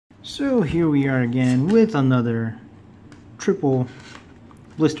So here we are again with another triple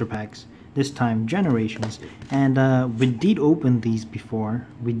blister packs, this time Generations, and we did open these before.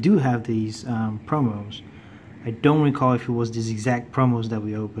 We do have these promos. I don't recall if it was these exact promos that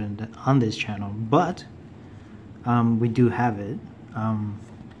we opened on this channel, but we do have it.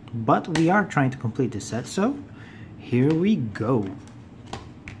 But we are trying to complete this set, so here we go.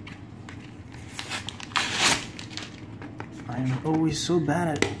 I'm always so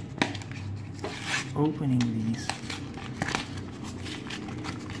bad at opening these.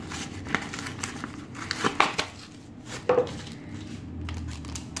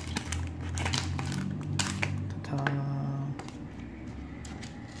 Ta-ta.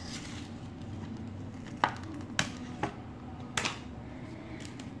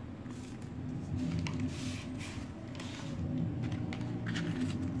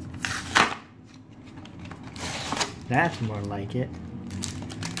 That's more like it.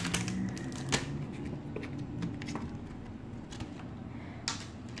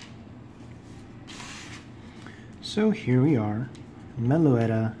 So here we are,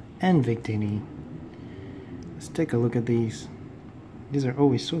 Meloetta and Victini. Let's take a look at these. These are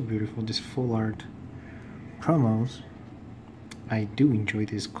always so beautiful, these full art promos. I do enjoy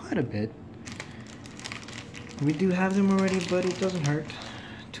this quite a bit. We do have them already, but it doesn't hurt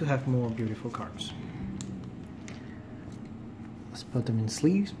to have more beautiful cards. Let's put them in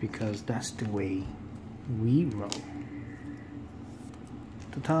sleeves because that's the way we roll.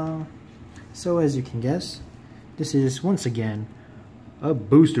 Ta-ta! So as you can guess, this is once again a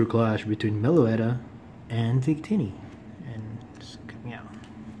booster clash between Meloetta and Victini. And it's coming out.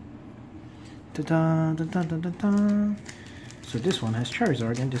 Ta-da, ta-da, ta-da, ta-da. So this one has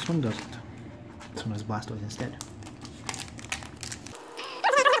Charizard and this one doesn't. This one has Blastoise instead.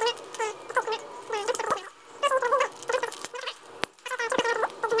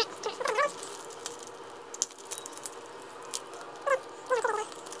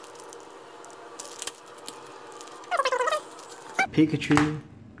 Pikachu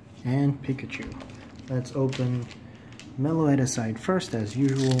and Pikachu. Let's open Meloetta side first as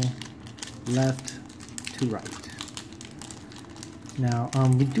usual, left to right. Now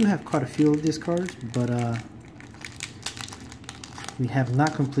we do have quite a few of these cards, but we have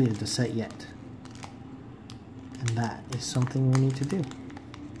not completed the set yet, and that is something we need to do.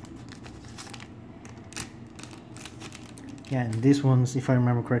 Yeah, and these ones, if I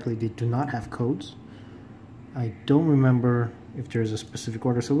remember correctly, they do not have codes. I don't remember if there's a specific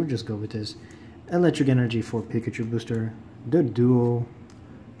order, so we'll just go with this. Electric Energy for Pikachu booster, the duo,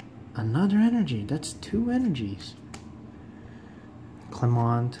 another energy, that's 2 energies.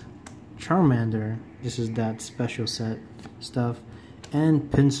 Clemont, Charmander, this is that special set stuff,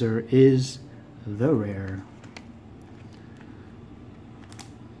 and Pinsir is the rare.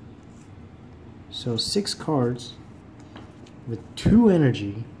 So 6 cards with 2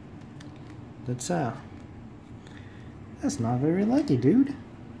 energy. That's not very lucky, dude.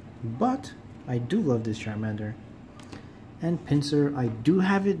 But I do love this Charmander. And Pinsir, I do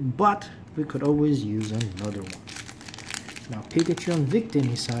have it, but we could always use another one. Now Pikachu on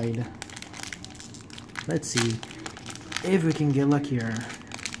Victini side. Let's see if we can get luckier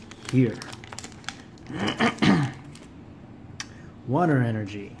here. Water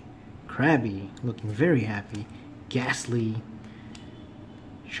Energy. Krabby, looking very happy. Ghastly.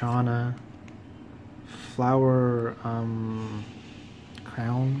 Shauna. Flower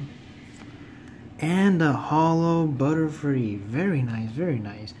crown, and a hollow Butterfree. Very nice, very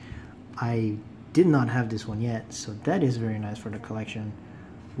nice. I did not have this one yet, so that is very nice for the collection.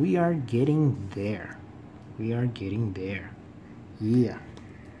 We are getting there. We are getting there. Yeah.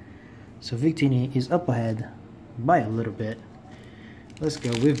 So Victini is up ahead by a little bit. Let's go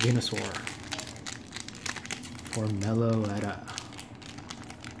with Venusaur for Meloetta.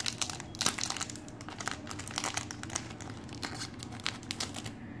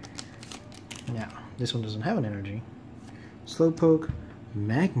 Now, this one doesn't have an energy. Slowpoke,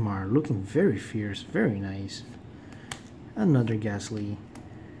 Magmar, looking very fierce, very nice. Another Ghastly.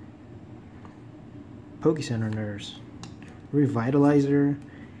 Pokecenter Nurse, Revitalizer,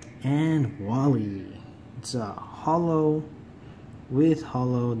 and Wally. It's a hollow with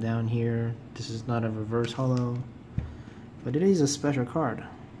hollow down here. This is not a reverse hollow, but it is a special card,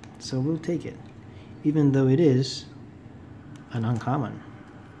 so we'll take it, even though it is an uncommon.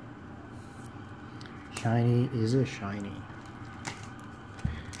 Shiny is a shiny.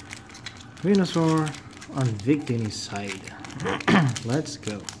 Venusaur on Victini's side. Let's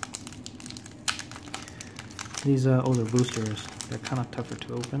go. These older boosters, they're kind of tougher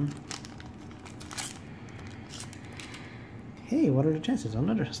to open. Hey, what are the chances?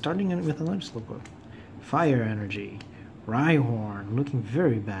 Starting with another Slowpoke. Fire Energy. Rhyhorn, looking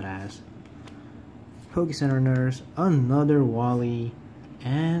very badass. Pokecenter Nurse, another Wally,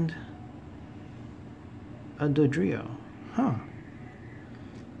 and a Dodrio. Huh.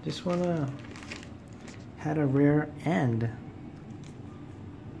 This one had a rare and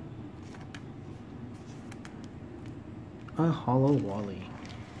a holo Wally.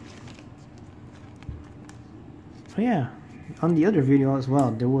 Oh yeah, on the other video as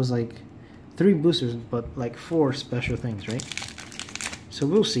well, there was like 3 boosters, but like 4 special things, right? So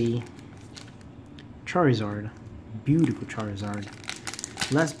we'll see. Charizard, beautiful Charizard.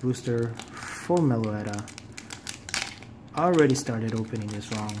 Last booster for Meloetta. Already started opening this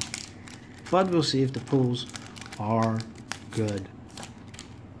wrong, but we'll see if the pulls are good.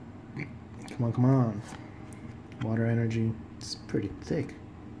 Come on, come on. Water Energy, it's pretty thick.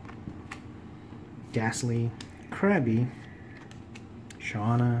 Ghastly, Krabby,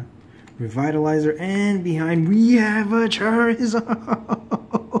 Shauna, Revitalizer, and behind we have a Charizard.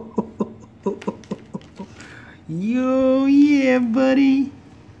 Yo, yeah, buddy.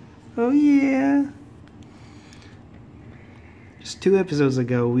 Oh, yeah. Just 2 episodes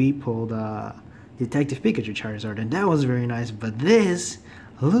ago, we pulled Detective Pikachu Charizard, and that was very nice. But this,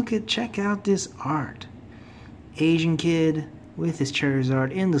 check out this art. Asian kid with his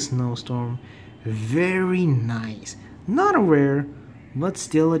Charizard in the snowstorm. Very nice. Not a rare, but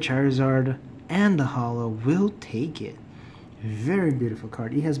still a Charizard, and the holo will take it. Very beautiful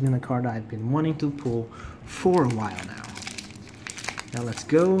card. It has been a card I've been wanting to pull for a while now. Now let's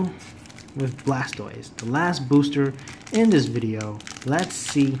go with Blastoise, the last booster in this video. Let's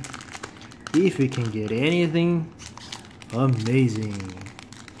see if we can get anything amazing.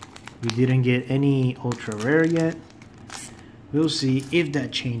 We didn't get any ultra rare yet. We'll see if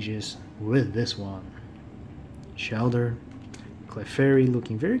that changes with this one. Shelter, Clefairy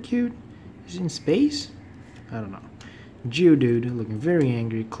looking very cute. Is it in space? I don't know. Geodude looking very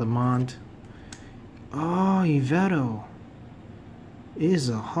angry. Clement. Oh, Yveltal is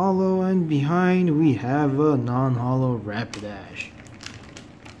a holo, and behind we have a non-holo Rapidash.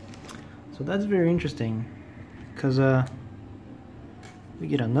 So that's very interesting, because we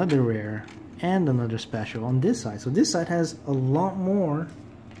get another rare and another special on this side. So this side has a lot more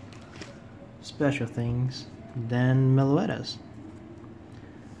special things than Meloetta's.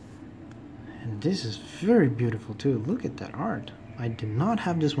 And this is very beautiful too. Look at that art. I did not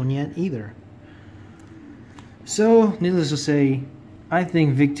have this one yet either. So, needless to say, I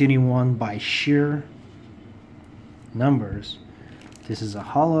think Victini won by sheer numbers. This is a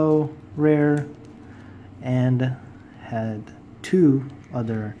holo rare and had 2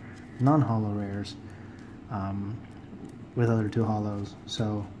 other non-holo rares with other 2 holos.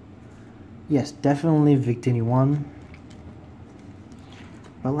 So, yes, definitely Victini won.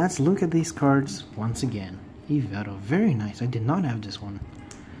 But let's look at these cards once again. Yveltal, very nice. I did not have this one.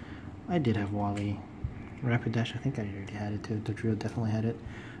 I did have Wally. Rapidash, I think I already had it too. Dodrio definitely had it.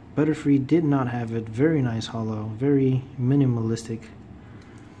 Butterfree did not have it. Very nice holo. Very minimalistic.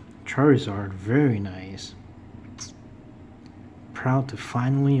 Charizard, very nice. Proud to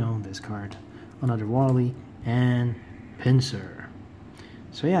finally own this card. Another Wally and Pinsir.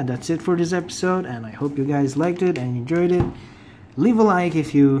 So yeah, that's it for this episode, and I hope you guys liked it and enjoyed it. Leave a like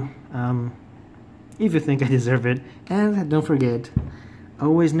if you think I deserve it, and don't forget,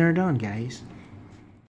 always nerd on, guys.